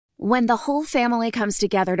When the whole family comes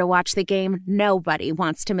together to watch the game, nobody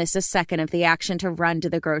wants to miss a second of the action to run to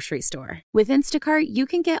the grocery store. With Instacart, you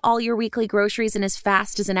can get all your weekly groceries in as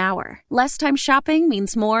fast as an hour. Less time shopping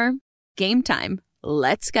means more game time.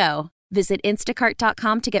 Let's go. Visit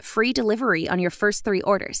instacart.com to get free delivery on your first 3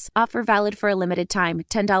 orders. Offer valid for a limited time.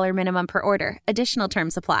 $10 minimum per order. Additional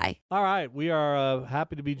terms apply. All right. We are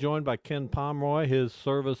happy to be joined by Ken Pomeroy. His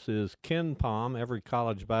service is Ken Pom. Every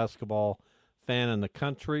college basketball fan in the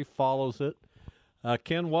country follows it.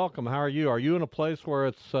 Ken, welcome. How are you? Are you in a place where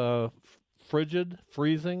it's frigid,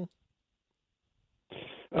 freezing?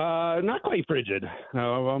 Not quite frigid.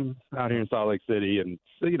 I'm out here in Salt Lake City, and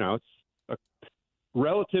it's a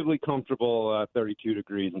relatively comfortable 32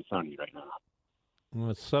 degrees and sunny right now.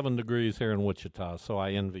 Well, it's 7 degrees here in Wichita, so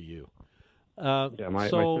I envy you.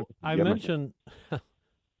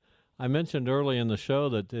 I mentioned early in the show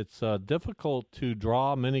that it's difficult to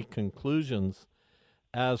draw many conclusions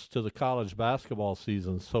as to the college basketball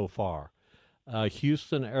season so far.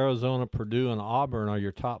 Houston, Arizona, Purdue, and Auburn are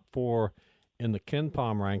your top 4 in the Ken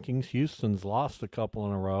Pom rankings. Houston's lost a couple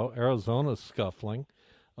in a row. Arizona's scuffling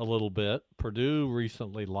a little bit. Purdue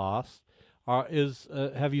recently lost.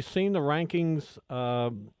 Have you seen the rankings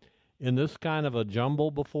in this kind of a jumble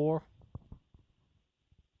before?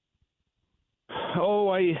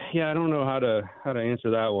 I don't know how to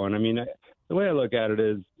answer that one. I mean, the way I look at it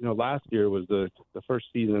is, last year was the first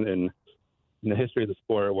season in the history of the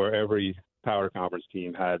sport where every power conference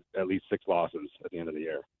team had at least 6 losses at the end of the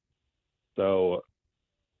year. So,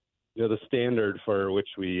 the standard for which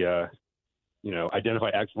we, identify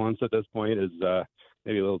excellence at this point is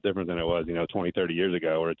maybe a little different than it was, 20, 30 years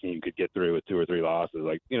ago, where a team could get through with 2 or 3 losses.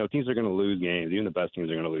 Like, teams are going to lose games. Even the best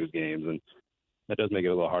teams are going to lose games. And that does make it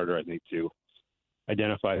a little harder, I think, to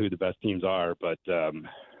identify who the best teams are. But I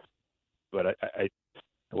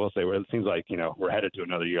will say, it seems like, we're headed to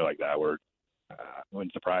another year like that, where it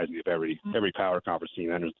wouldn't surprise me if every power conference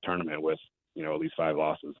team enters the tournament with, at least 5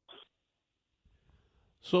 losses.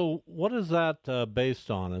 So what is that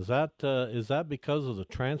based on? Is that because of the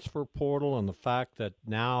transfer portal and the fact that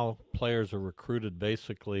now players are recruited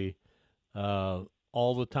basically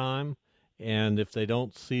all the time? And if they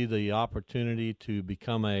don't see the opportunity to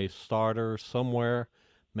become a starter somewhere,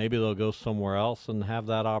 maybe they'll go somewhere else and have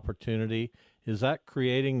that opportunity. Is that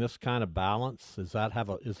creating this kind of balance? Is that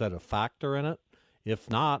a factor in it? If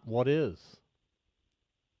not, what is?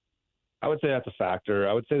 I would say that's a factor.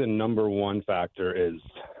 I would say the number one factor is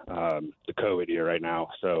the COVID year right now.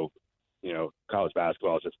 So, college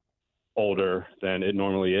basketball is just older than it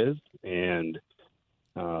normally is, and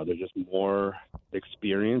there's just more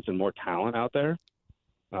experience and more talent out there.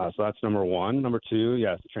 So that's number one. Number two,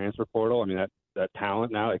 yes, the transfer portal. I mean, that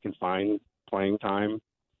talent now, it can find playing time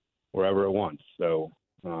wherever it wants. So,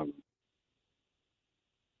 I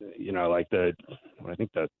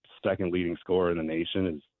think the second leading scorer in the nation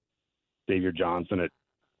is Xavier Johnson at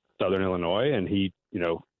Southern Illinois, and he,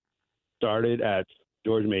 started at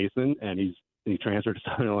George Mason, and he transferred to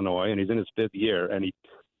Southern Illinois, and he's in his 5th year, and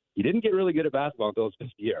he didn't get really good at basketball until his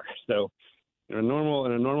 5th year. So in a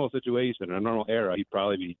normal situation, in a normal era, he'd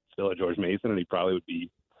probably be still at George Mason, and he probably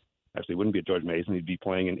wouldn't be at George Mason. He'd be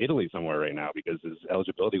playing in Italy somewhere right now because his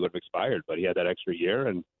eligibility would have expired, but he had that extra year,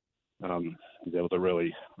 and he's able to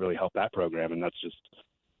really, really help that program. And that's just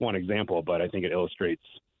one example, but I think it illustrates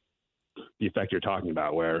the effect you're talking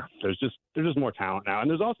about, where there's just more talent now. And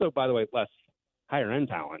there's also, by the way, less higher end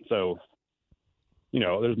talent. So,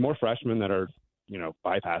 there's more freshmen that are,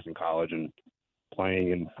 bypassing college and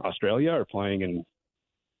playing in Australia or playing in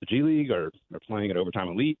the G League or playing at Overtime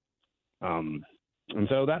Elite. And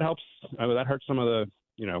so that helps. That hurts some of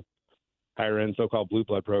the, higher end so-called blue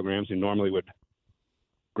blood programs who normally would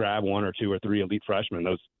grab 1 or 2 or 3 elite freshmen.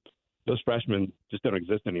 Those freshmen just don't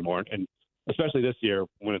exist anymore. And especially this year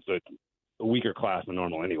when it's a weaker class than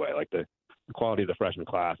normal anyway. Like the quality of the freshman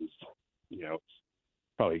class is,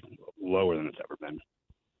 probably lower than it's ever been.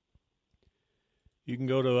 You can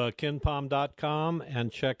go to kenpom.com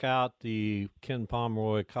and check out the Ken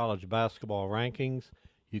Pomeroy College Basketball Rankings.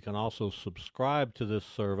 You can also subscribe to this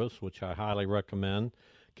service, which I highly recommend.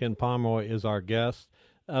 Ken Pomeroy is our guest.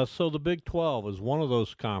 So the Big 12 is one of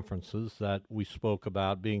those conferences that we spoke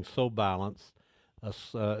about being so balanced.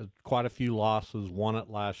 Quite a few losses, won it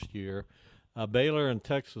last year. Baylor and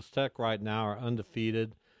Texas Tech right now are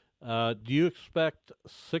undefeated. Do you expect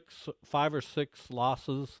 5 or 6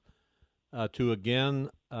 losses to again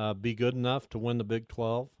be good enough to win the Big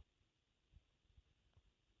 12?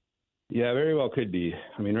 Yeah, very well could be.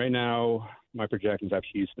 I mean, right now my projections have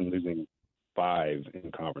Houston losing 5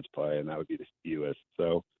 in conference play, and that would be the fewest.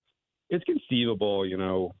 So it's conceivable,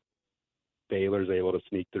 Baylor's able to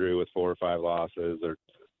sneak through with 4 or 5 losses, or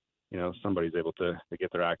somebody's able to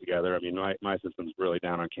get their act together. I mean, my system's really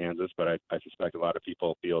down on Kansas, but I suspect a lot of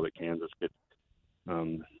people feel that Kansas could,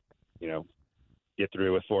 get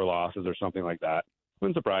through with 4 losses or something like that.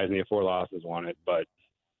 Wouldn't surprise me if 4 losses won it, but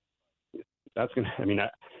that's going to – I mean,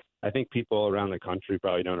 I think people around the country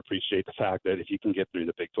probably don't appreciate the fact that if you can get through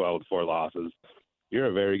the Big 12 with 4 losses, you're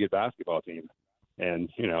a very good basketball team. And,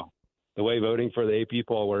 the way voting for the AP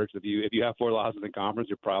poll works, if you have 4 losses in conference,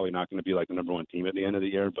 you're probably not going to be like the number 1 team at the end of the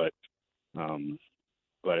year. But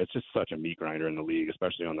it's just such a meat grinder in the league,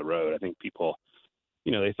 especially on the road. I think people,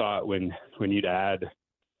 they thought when you'd add,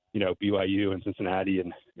 BYU and Cincinnati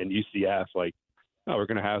and UCF, like, oh, we're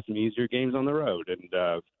going to have some easier games on the road. And,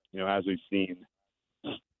 as we've seen,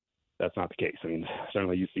 that's not the case. I mean,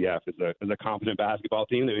 certainly UCF is a competent basketball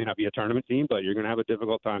team. They may not be a tournament team, but you're going to have a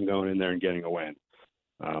difficult time going in there and getting a win.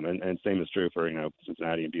 And same is true for,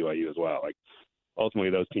 Cincinnati and BYU as well. Like,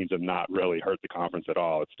 ultimately, those teams have not really hurt the conference at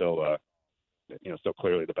all. It's still, still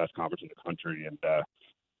clearly the best conference in the country. And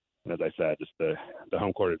as I said, just the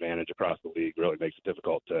home court advantage across the league really makes it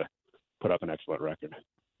difficult to put up an excellent record.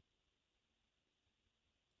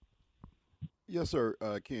 Yes, sir.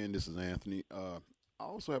 Ken, this is Anthony. I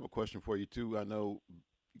also have a question for you, too. I know you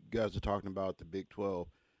guys are talking about the Big 12.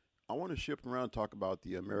 I want to shift around and talk about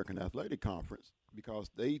the American Athletic Conference, because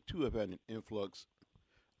they, too, have had an influx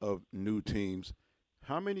of new teams.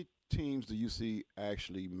 How many teams do you see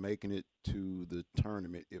actually making it to the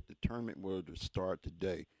tournament? If the tournament were to start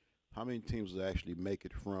today, how many teams will actually make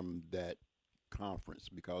it from that conference?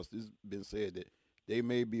 Because this has been said that they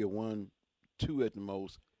may be a 1-2 at the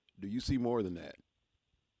most. Do you see more than that?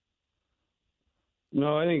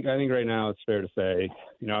 No, I think right now it's fair to say,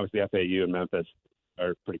 obviously FAU and Memphis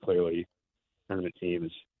are pretty clearly tournament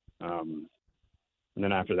teams. And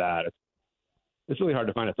then after that, it's really hard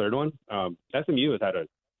to find a third one. SMU has had a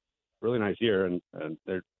really nice year, and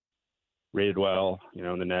they're rated well,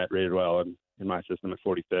 in the net, rated well in my system at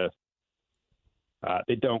 45th.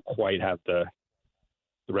 They don't quite have the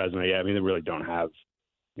resume yet. I mean, they really don't have,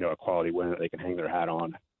 a quality win that they can hang their hat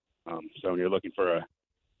on. So when you're looking for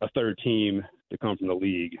a third team to come from the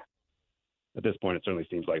league, at this point, it certainly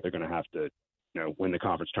seems like they're going to have to, win the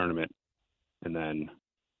conference tournament, and then,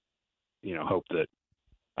 hope that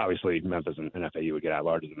obviously Memphis and FAU would get at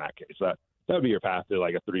larges in that case. So that would be your path to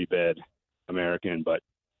like a 3-bid American. But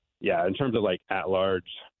yeah, in terms of like at large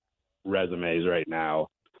resumes right now,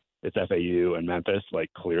 it's FAU and Memphis like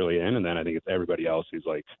clearly in, and then I think it's everybody else who's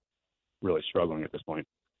like really struggling at this point.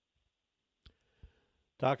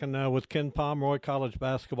 Talking now with Ken Pomeroy, college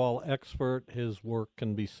basketball expert. His work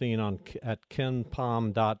can be seen at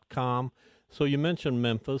kenpom.com. So you mentioned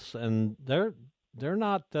Memphis, and they're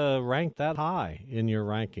not ranked that high in your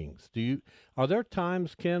rankings. Are there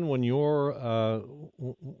times, Ken, when your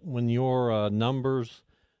numbers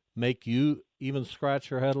make you even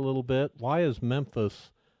scratch your head a little bit? Why is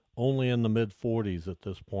Memphis only in the mid-40s at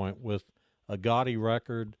this point with a gaudy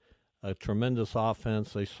record, a tremendous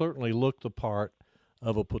offense? They certainly look the part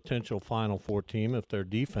of a potential Final Four team if their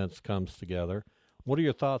defense comes together. What are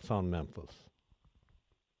your thoughts on Memphis?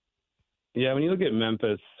 Yeah, when you look at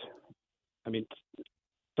Memphis, I mean,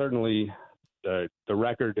 certainly the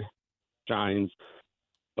record shines,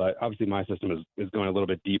 but obviously my system is going a little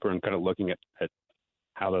bit deeper and kind of looking at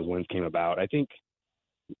how those wins came about. I think,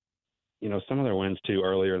 some of their wins too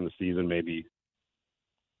earlier in the season maybe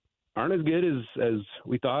aren't as good as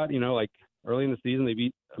we thought. Like early in the season they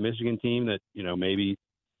beat a Michigan team that, maybe,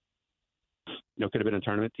 could have been a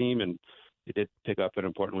tournament team, and they did pick up an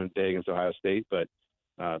important win today against Ohio State, but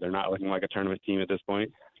they're not looking like a tournament team at this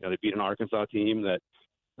point. They beat an Arkansas team that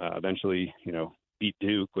eventually, beat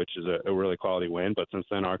Duke, which is a really quality win. But since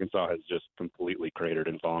then, Arkansas has just completely cratered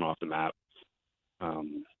and fallen off the map.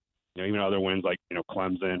 Even other wins like,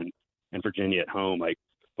 Clemson and Virginia at home, like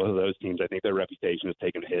both of those teams, I think their reputation has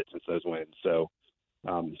taken a hit since those wins. So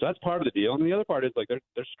that's part of the deal. And the other part is like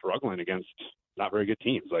they're struggling against not very good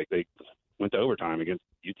teams. Like they went to overtime against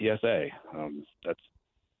UTSA. That's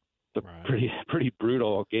a pretty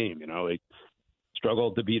brutal game. They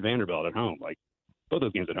struggled to beat Vanderbilt at home. Like both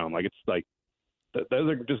those games at home. Like it's like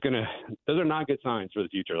those are not good signs for the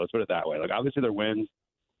future. Let's put it that way. Like obviously they're wins,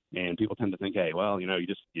 and people tend to think, hey, well, you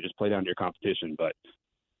just play down to your competition, but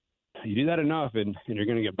you do that enough, and you're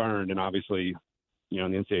going to get burned. And obviously,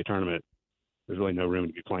 in the NCAA tournament, there's really no room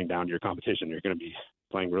to be playing down to your competition. You're going to be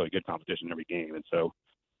playing really good competition every game, and so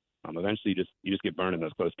eventually you just get burned in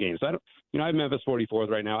those close games. So I have Memphis 44th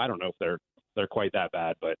right now. I don't know if they're quite that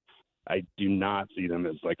bad, but I do not see them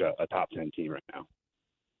as like a top 10 team right now.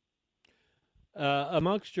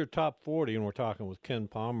 Amongst your top 40, and we're talking with Ken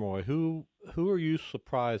Pomeroy, who are you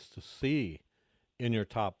surprised to see in your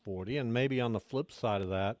top 40? And maybe on the flip side of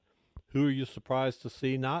that, who are you surprised to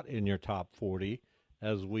see not in your top 40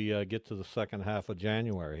 as we get to the second half of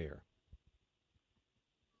January here?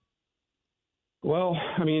 Well,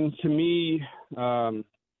 I mean, to me,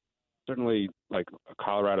 certainly like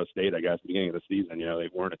Colorado State, I guess, beginning of the season, they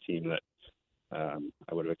weren't a team that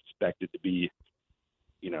I would have expected to be,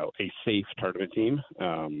 a safe tournament team.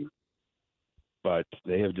 But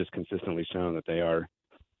they have just consistently shown that they are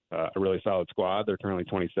a really solid squad. They're currently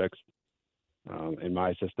 26th in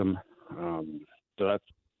my system. So that's,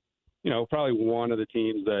 probably one of the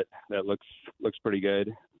teams that looks pretty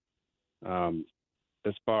good.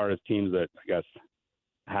 As far as teams that I guess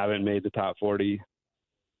haven't made the top 40,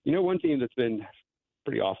 one team that's been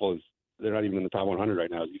pretty awful is they're not even in the top 100 right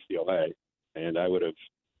now is UCLA. And I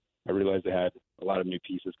realized they had a lot of new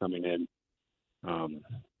pieces coming in.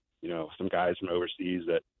 Some guys from overseas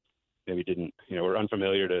that maybe didn't, were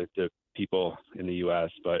unfamiliar to people in the U.S.,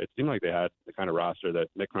 but it seemed like they had the kind of roster that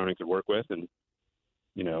Mick Cronin could work with. And,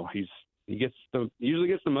 he usually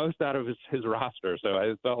gets the most out of his roster. So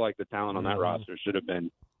I felt like the talent on that roster should have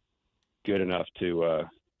been good enough to,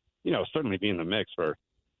 certainly be in the mix for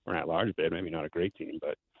an at-large bid. Maybe not a great team,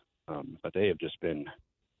 but they have just been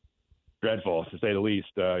dreadful to say the least.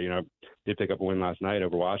 Did pick up a win last night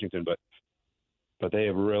over Washington, but they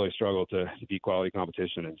have really struggled to beat quality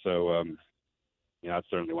competition. And so, that's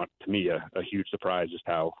certainly to me a huge surprise just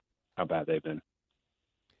how bad they've been.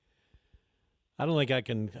 I don't think I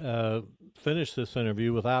can finish this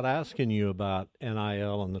interview without asking you about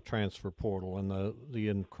NIL and the transfer portal and the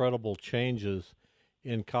incredible changes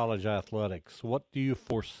in college athletics. What do you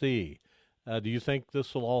foresee? Do you think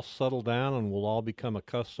this will all settle down and we'll all become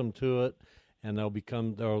accustomed to it, and there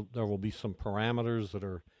will be some parameters that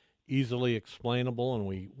are easily explainable and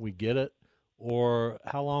we get it? Or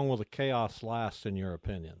how long will the chaos last, in your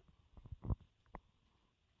opinion?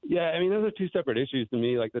 Yeah, I mean, those are two separate issues to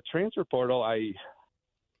me. Like the transfer portal, I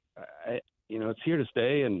it's here to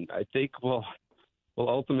stay, and I think will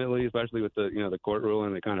ultimately, especially with the court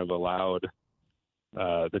ruling that kind of allowed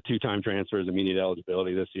the two-time transfers immediate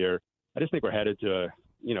eligibility this year. I just think we're headed to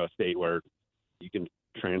a state where you can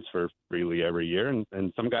transfer freely every year,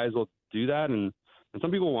 and some guys will do that, and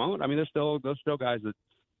some people won't. I mean, there's still guys that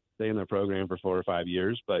stay in their program for 4 or 5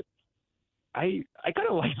 years, but I kind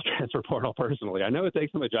of like the transfer portal personally. I know it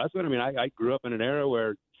takes some adjustment. I mean, I grew up in an era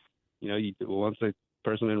where, once a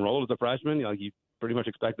person enrolled as a freshman, you pretty much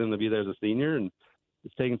expect them to be there as a senior, and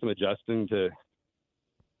it's taking some adjusting to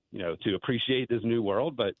appreciate this new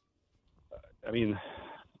world. But I mean,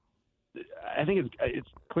 I think it's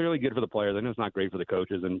clearly good for the players. I know it's not great for the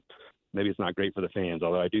coaches, and maybe it's not great for the fans.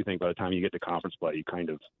 Although I do think by the time you get to conference play, you kind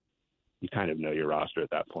of know your roster at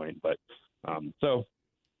that point. But so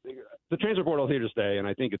the transfer portal is here to stay, and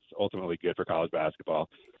I think it's ultimately good for college basketball.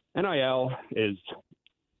 NIL is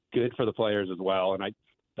good for the players as well, and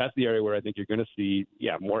that's the area where I think you're going to see,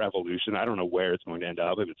 more evolution. I don't know where it's going to end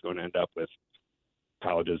up, if it's going to end up with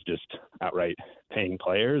colleges just outright paying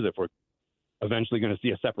players, if we're eventually going to see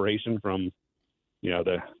a separation from,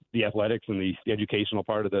 the athletics and the educational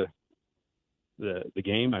part of the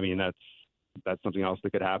game. I mean, that's something else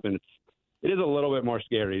that could happen. It is a little bit more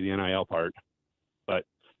scary, the NIL part, but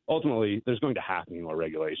ultimately there's going to have to be more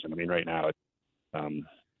regulation. I mean, right now,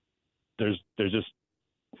 there's just,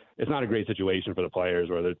 it's not a great situation for the players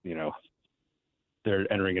where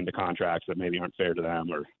they're entering into contracts that maybe aren't fair to them,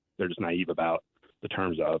 or they're just naive about the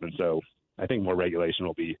terms of. And so I think more regulation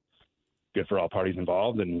will be good for all parties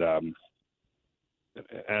involved. And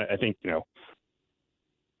I think,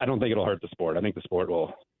 I don't think it'll hurt the sport. I think the sport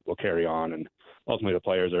will carry on, and ultimately the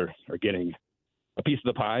players are getting a piece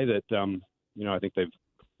of the pie that, I think they've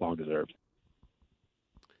long deserved.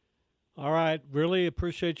 All right. Really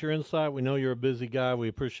appreciate your insight. We know you're a busy guy. We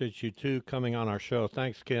appreciate you too coming on our show.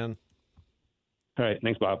 Thanks, Ken. All right.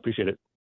 Thanks, Bob. Appreciate it.